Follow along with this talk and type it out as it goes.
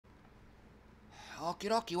Okie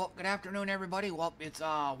dokie. Well, good afternoon, everybody. Well, it's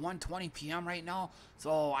 1:20 p.m. right now,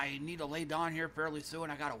 so I need to lay down here fairly soon.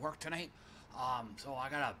 I gotta work tonight, so I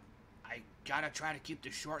gotta try to keep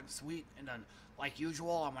this short and sweet. And then, like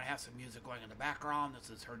usual, I'm gonna have some music going in the background. This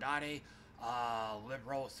is Herdade,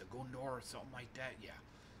 Libro, Segundo, or something like that. Yeah.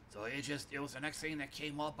 So it was the next thing that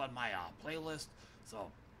came up on my playlist.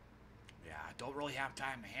 So yeah, I don't really have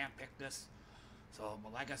time to handpick this. So,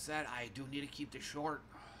 but like I said, I do need to keep this short.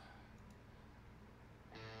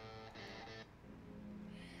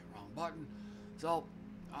 Wrong button. So,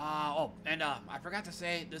 I forgot to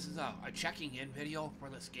say, this is a checking in video for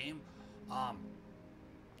this game. Um,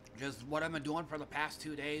 just what I've been doing for the past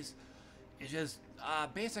 2 days is just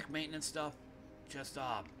basic maintenance stuff. Just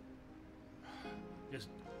just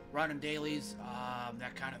running dailies,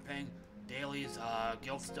 that kind of thing. Dailies,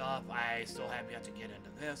 guild stuff. I still have yet to get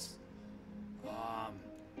into this. I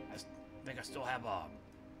think I still have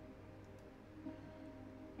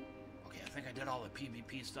okay, I think I did all the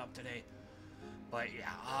PvP stuff today. But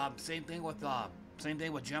yeah, same thing with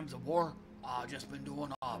Gems of War. Just been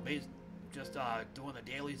doing doing the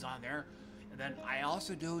dailies on there. And then I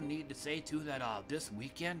also do need to say too that this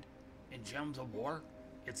weekend in Gems of War,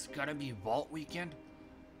 it's gonna be Vault Weekend.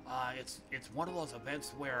 It's one of those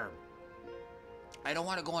events where I don't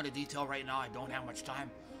want to go into detail right now. I don't have much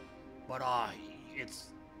time, but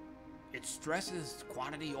it stresses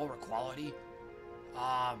quantity over quality.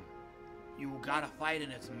 You gotta fight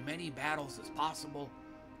in as many battles as possible.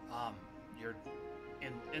 You're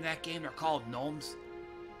in that game. They're called gnomes.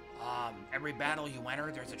 Every battle you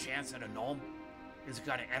enter, there's a chance that a gnome is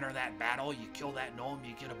gonna enter that battle. You kill that gnome,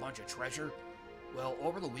 you get a bunch of treasure. Well,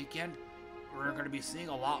 over the weekend, we're gonna be seeing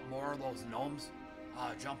a lot more of those gnomes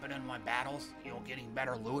jumping in my battles. You know, getting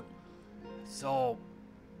better loot. So,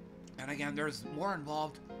 and again, there's more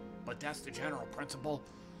involved, but that's the general principle.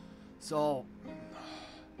 So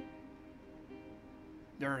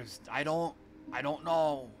I don't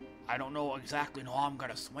know exactly how I'm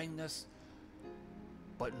gonna swing this,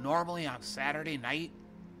 but normally on Saturday night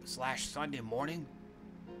 / Sunday morning,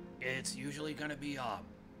 it's usually gonna be a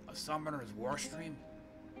Summoner's War stream.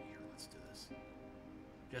 Here, let's do this.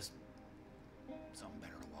 Just something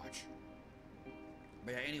better to watch.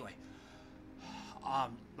 But yeah, anyway,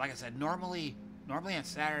 like I said, normally on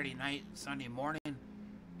Saturday night, Sunday morning,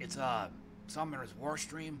 it's a Summoner's War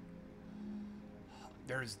stream.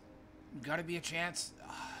 There's gotta be a chance,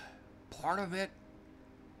 part of it,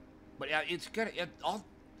 but yeah,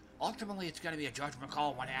 ultimately it's gonna be a judgment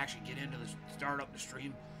call when I actually get into start up the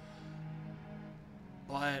stream.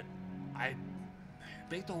 But I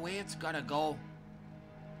think the way it's gonna go,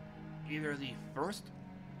 either the first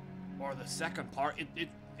or the second part,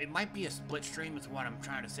 it might be a split stream is what I'm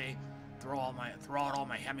trying to say. Throw out all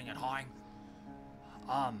my hemming and hawing.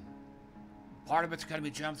 Part of it's gonna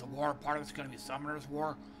be Gems of War, part of it's gonna be Summoner's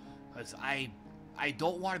War, because I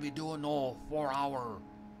don't want to be doing no 4-hour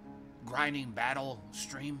grinding battle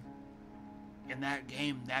stream in that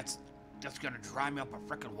game. That's gonna drive me up a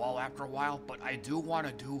freaking wall after a while. But I do want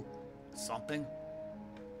to do something.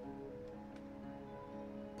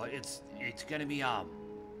 But it's gonna be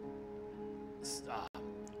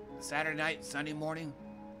Saturday night, Sunday morning,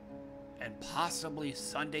 and possibly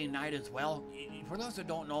Sunday night as well. For those that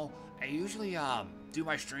don't know, I usually do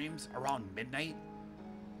my streams around midnight.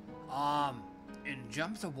 In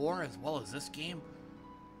Gems of War as well as this game,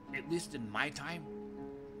 at least in my time,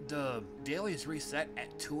 the daily is reset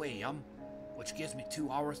at 2 a.m., which gives me 2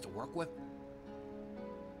 hours to work with.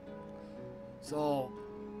 So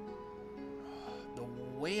the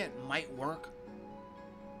way it might work,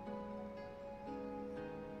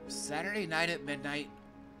 Saturday night at midnight,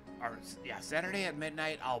 or yeah, Saturday at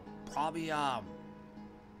midnight, I'll probably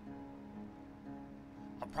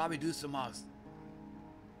do some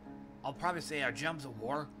I'll probably say Gems of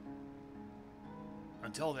War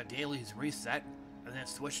until the daily's reset, and then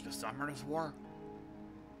switch to Summoner's War.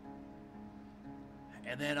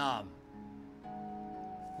 And then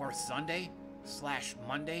for Sunday /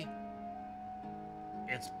 Monday,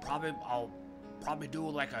 I'll probably do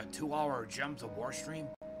like a 2-hour Gems of War stream.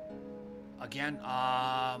 Again,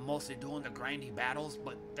 mostly doing the grindy battles,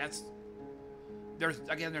 but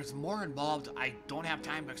there's more involved. I don't have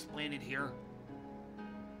time to explain it here,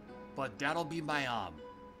 but that'll be my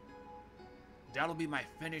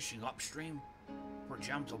finishing up stream for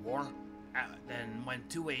Gems of War. Then when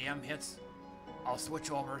 2 a.m. hits, I'll switch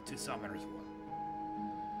over to Summoner's War.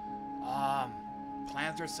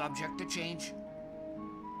 Plans are subject to change.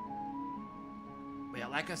 But yeah,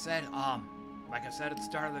 like I said at the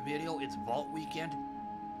start of the video, it's Vault Weekend.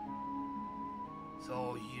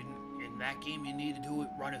 So in that game you need to do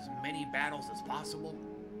run as many battles as possible.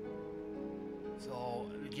 So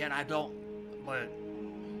again, I don't. But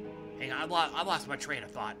hang on, I lost my train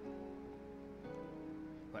of thought.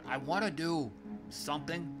 But I want to do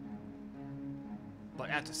something. But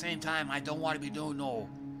at the same time, I don't want to be doing no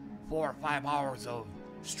 4 or 5 hours of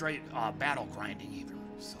straight battle grinding either.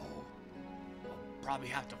 So I'll probably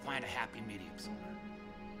have to find a happy medium somewhere.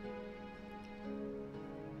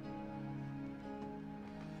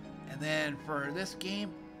 And then for this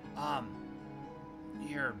game,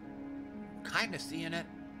 you're kind of seeing it.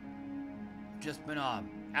 Just been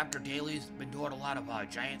after dailies, been doing a lot of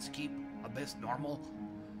Giant's Keep, Abyss normal.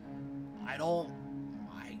 I don't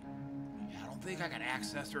think I can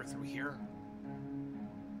access her through here.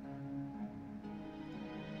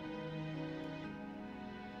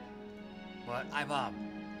 But I've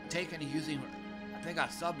taken to using, I think I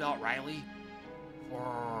subbed out Riley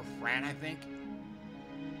for Fran, I think.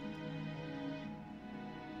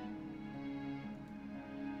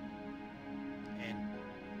 And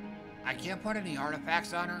I can't put any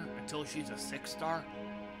artifacts on her until she's a 6-star.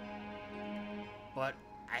 But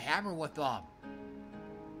I have her with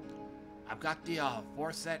I've got the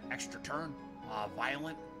 4-set extra turn,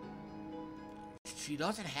 Violent. She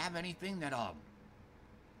doesn't have anything that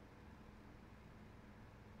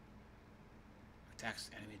attacks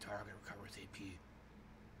enemy target, recovers AP.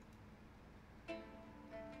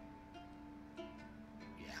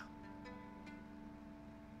 Yeah.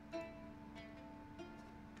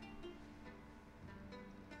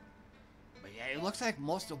 But yeah, it looks like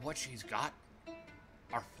most of what she's got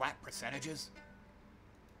are flat percentages.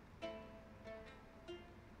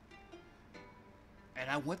 And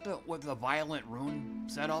I went with the Violent Rune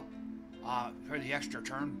setup for the extra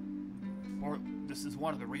turn. This is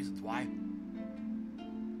one of the reasons why.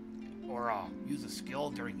 Or use a skill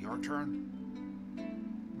during your turn.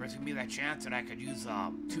 There's gonna be that chance that I could use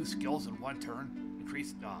 2 skills in 1 turn,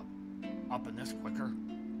 increase up in this quicker.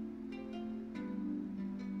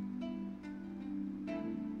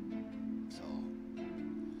 So,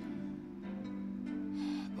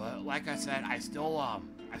 but like I said, I still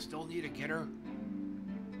need to get her.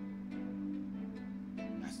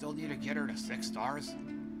 Still need to get her to 6 stars.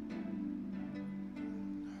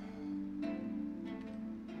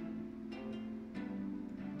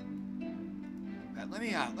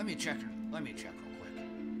 Let me check. Let me check real quick.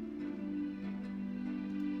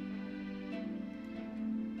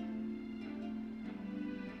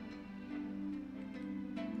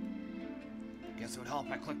 Guess it would help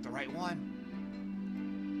if I click the right one.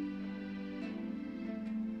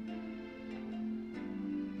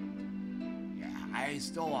 I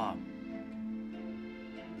still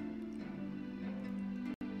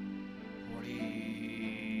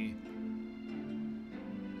 40.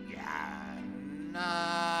 Yeah,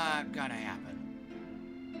 not gonna happen.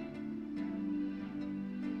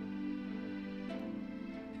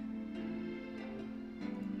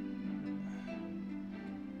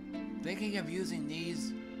 Thinking of using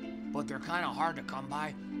these, but they're kind of hard to come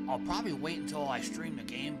by. I'll probably wait until I stream the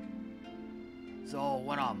game. So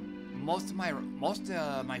when most of my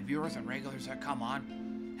viewers and regulars that come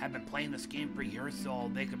on have been playing this game for years, so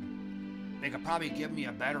they could probably give me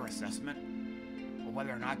a better assessment of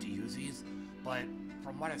whether or not to use these. But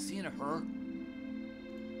from what I've seen of her,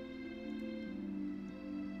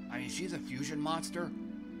 I mean, she's a fusion monster,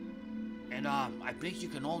 and I think you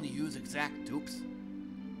can only use exact dupes.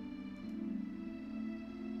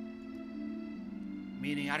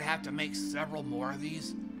 Meaning I'd have to make several more of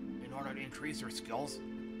these in order to increase her skills.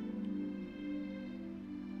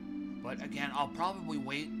 But again, I'll probably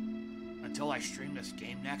wait until I stream this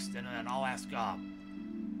game next, and then I'll ask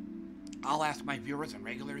my viewers and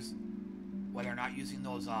regulars whether or not using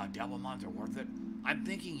those Devilmons are worth it. I'm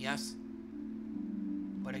thinking yes,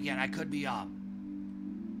 but again, I could be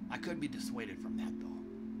dissuaded from that though.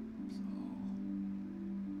 So,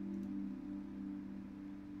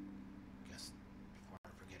 guess before I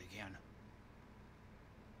forget again.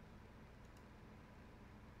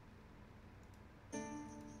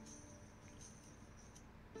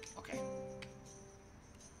 Okay.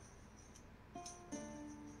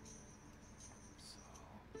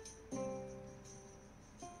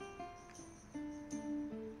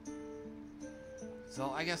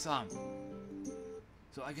 So I guess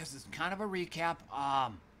it's kind of a recap.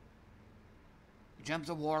 Gems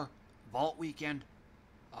of War, Vault Weekend,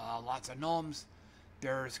 lots of gnomes.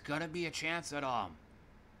 There's gonna be a chance that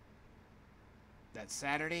that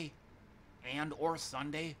Saturday and or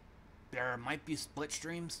Sunday there might be split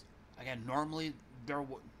streams. Again, normally there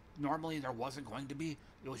wasn't going to be.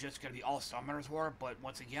 It was just gonna be all Summoners War. But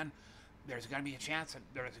once again, there's gonna be a chance that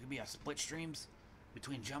there's gonna be a split streams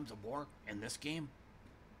between Gems of War and this game.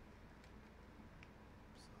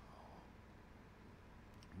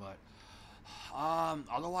 But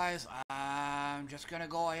otherwise, I'm just gonna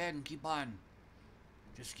go ahead and keep on,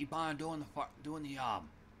 doing the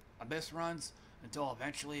abyss runs until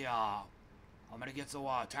eventually I'm gonna get so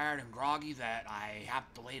tired and groggy that I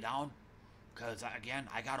have to lay down, because again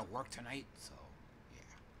I gotta work tonight. So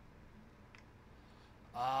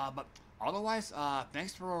yeah. But otherwise,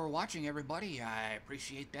 thanks for watching, everybody. I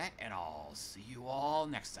appreciate that, and I'll see you all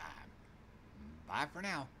next time. Bye for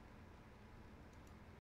now.